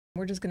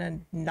We're just going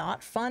to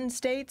not fund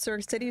states or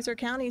cities or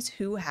counties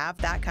who have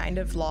that kind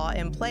of law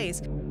in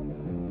place.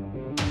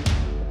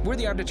 We're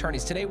the Armed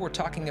Attorneys. Today we're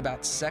talking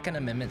about Second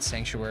Amendment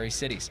sanctuary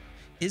cities.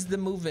 Is the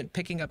movement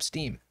picking up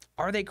steam?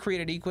 Are they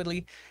created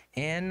equally?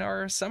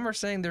 And some are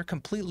saying they're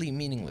completely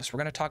meaningless. We're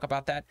going to talk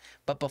about that.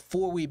 But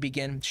before we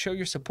begin, show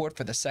your support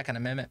for the Second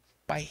Amendment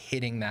by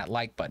hitting that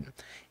like button.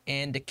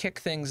 And to kick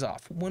things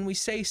off, when we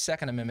say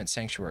Second Amendment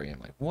sanctuary,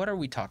 Emily, what are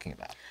we talking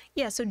about?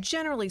 Yeah, so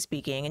generally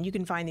speaking, and you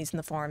can find these in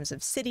the forms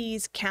of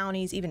cities,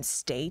 counties, even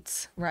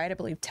states, right? I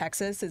believe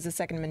Texas is a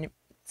Second Amendment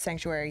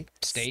sanctuary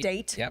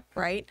state, yep.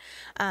 Right?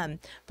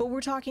 But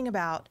we're talking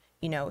about,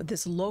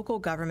 this local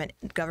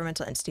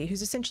governmental entity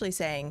who's essentially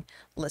saying,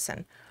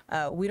 listen,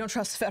 we don't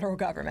trust the federal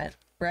government,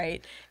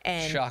 right?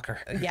 And shocker.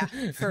 Yeah,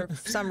 for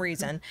some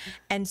reason.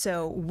 And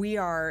so we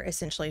are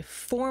essentially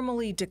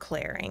formally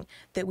declaring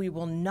that we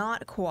will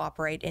not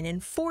cooperate in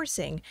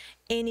enforcing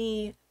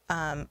any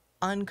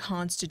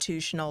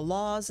unconstitutional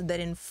laws that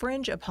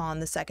infringe upon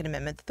the Second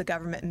Amendment that the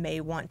government may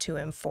want to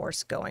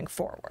enforce going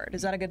forward.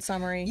 Is that a good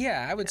summary?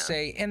 Yeah, I would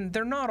say, and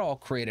they're not all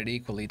created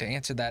equally. To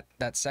answer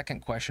that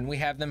second question, we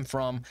have them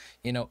from,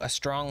 a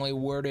strongly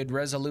worded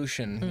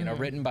resolution,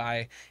 written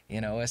by,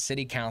 a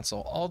city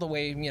council, all the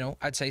way,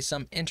 I'd say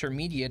some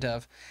intermediate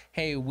of,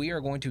 hey, we are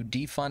going to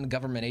defund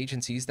government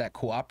agencies that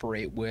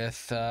cooperate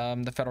with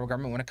the federal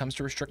government when it comes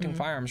to restricting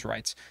firearms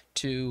rights,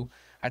 to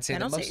I'd say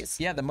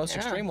the most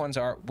extreme ones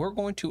are, we're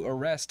going to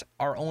arrest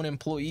our own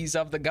employees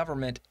of the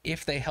government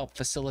if they help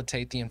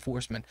facilitate the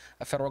enforcement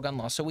of federal gun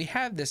laws. So we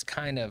have this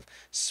kind of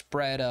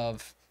spread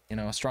of,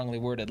 a strongly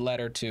worded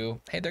letter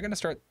to, hey, they're going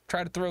to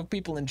try to throw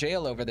people in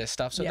jail over this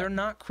stuff. So they're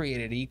not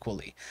created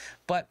equally.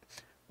 But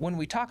when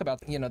we talk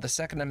about, the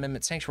Second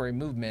Amendment sanctuary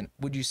movement,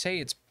 would you say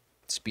it's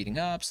speeding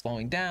up,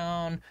 slowing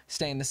down,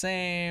 staying the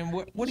same?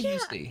 What do you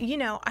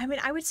see?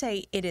 I would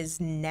say it is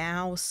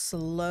now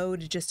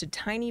slowed just a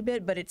tiny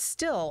bit, but it's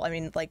still,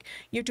 you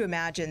have to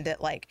imagine that,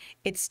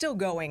 it's still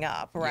going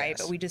up, right?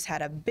 Yes. But we just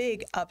had a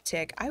big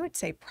uptick, I would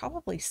say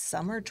probably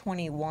summer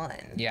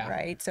 21,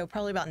 right? So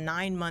probably about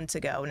 9 months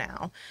ago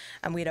now.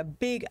 And we had a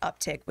big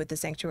uptick with the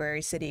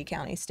sanctuary city,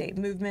 county, state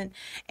movement.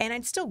 And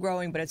it's still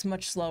growing, but it's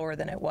much slower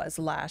than it was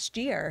last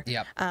year.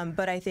 Yep.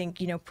 But I think,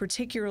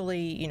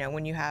 particularly,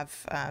 when you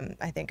have,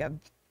 I think a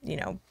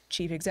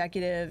chief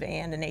executive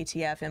and an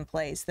ATF in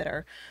place that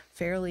are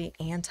fairly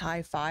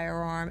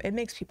anti-firearm, it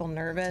makes people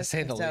nervous. To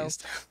say the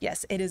least.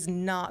 Yes, it is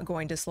not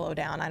going to slow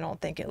down, I don't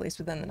think, at least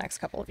within the next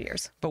couple of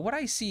years. But what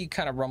I see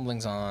kind of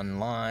rumblings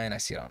online, I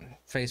see it on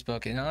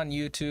Facebook and on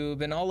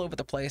YouTube and all over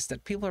the place,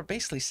 that people are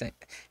basically saying,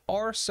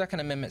 are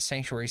Second Amendment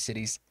sanctuary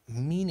cities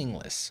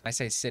meaningless? I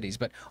say cities,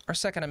 but are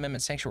Second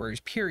Amendment sanctuaries,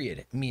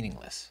 period,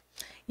 meaningless?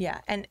 Yeah,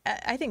 and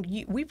I think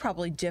we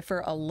probably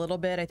differ a little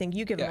bit. I think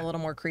you give them a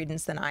little more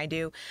credence than I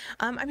do.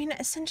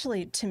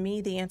 Essentially, to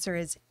me, the answer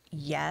is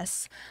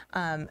yes.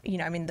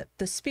 The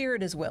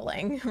spirit is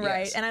willing,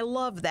 right? Yes. And I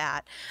love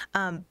that.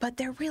 But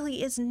there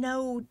really is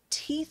no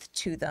teeth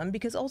to them,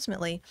 because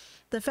ultimately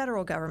the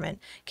federal government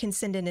can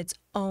send in its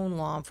own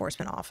law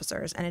enforcement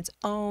officers and its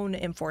own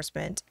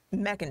enforcement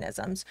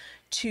mechanisms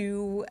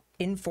to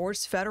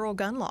enforce federal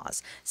gun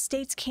laws.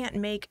 States can't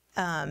make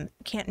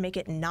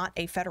it not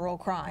a federal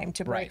crime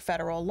to break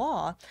federal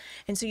law.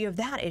 And so you have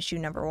that issue,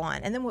 number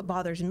one. And then what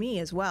bothers me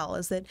as well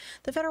is that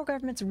the federal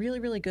government's really,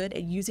 really good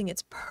at using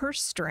its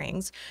purse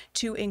strings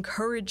to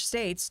encourage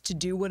states to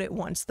do what it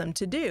wants them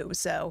to do.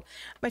 So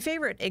my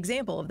favorite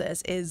example of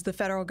this is the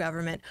federal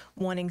government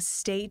wanting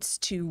states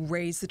to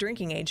raise the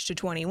drinking age to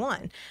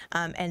 21.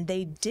 And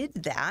they did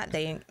that.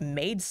 They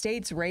made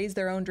states raise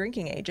their own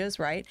drinking ages,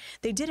 right?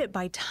 They did it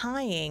by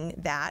tying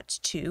that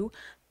to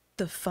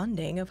the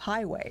funding of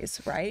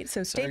highways, right?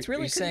 So states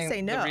really couldn't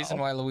say no. The reason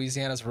why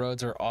Louisiana's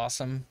roads are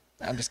awesome?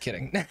 I'm just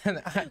kidding.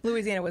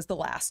 Louisiana was the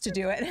last to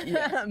do it.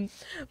 Yes.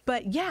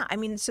 But yeah,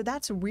 so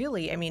that's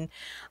really, a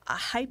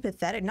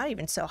hypothetical, not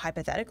even so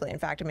hypothetically. In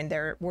fact,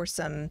 there were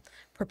some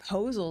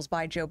proposals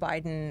by Joe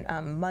Biden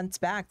months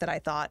back that I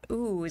thought,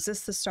 ooh, is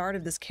this the start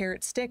of this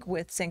carrot stick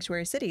with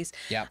sanctuary cities?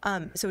 Yeah.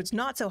 So it's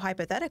not so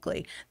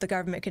hypothetically. The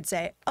government could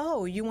say,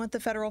 oh, you want the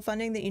federal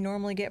funding that you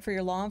normally get for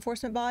your law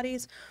enforcement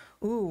bodies?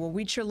 Ooh, well,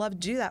 we'd sure love to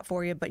do that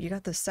for you, but you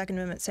got the Second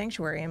Amendment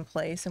sanctuary in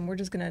place, and we're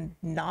just going to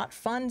not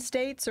fund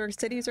states or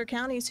cities or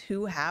counties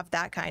who have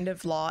that kind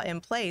of law in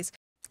place.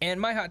 And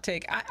my hot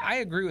take, I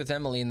agree with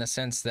Emily in the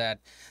sense that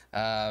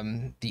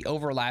the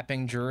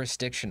overlapping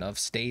jurisdiction of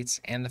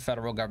states and the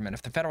federal government,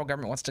 if the federal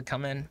government wants to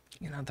come in,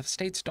 the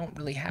states don't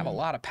really have a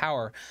lot of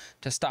power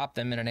to stop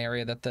them in an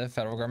area that the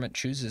federal government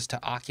chooses to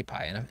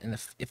occupy. And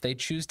if they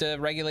choose to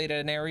regulate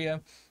an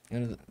area,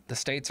 the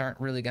states aren't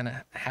really going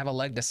to have a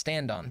leg to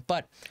stand on.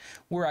 But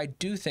where I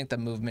do think the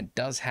movement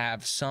does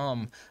have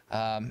some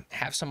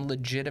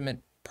legitimate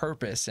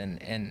purpose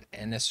in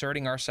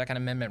asserting our Second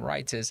Amendment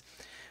rights is,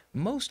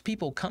 most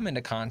people come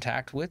into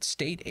contact with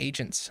state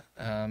agents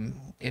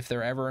if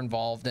they're ever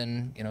involved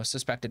in,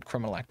 suspected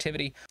criminal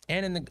activity,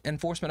 and in the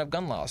enforcement of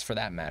gun laws for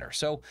that matter.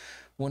 So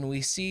when we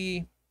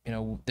see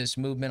this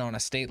movement on a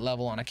state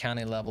level, on a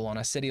county level, on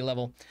a city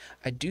level,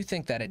 I do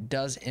think that it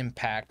does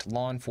impact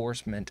law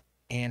enforcement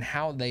and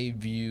how they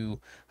view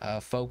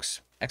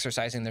folks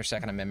exercising their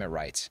Second Amendment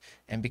rights.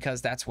 And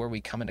because that's where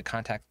we come into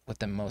contact with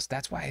them most,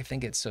 that's why I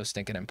think it's so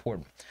stinking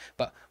important.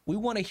 But we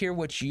want to hear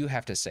what you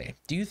have to say.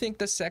 Do you think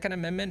the Second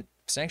Amendment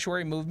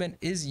sanctuary movement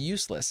is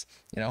useless?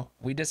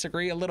 We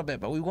disagree a little bit,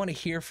 but we want to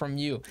hear from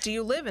you. Do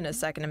you live in a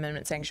Second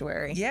Amendment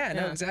sanctuary? Yeah,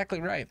 no, exactly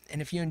right. And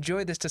if you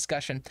enjoyed this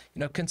discussion,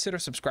 consider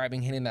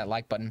subscribing, hitting that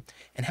like button,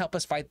 and help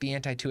us fight the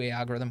anti-2A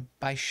algorithm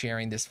by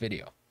sharing this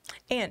video.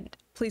 And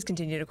please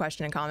continue to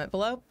question and comment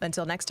below.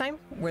 Until next time,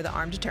 we're the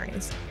Armed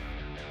Attorneys.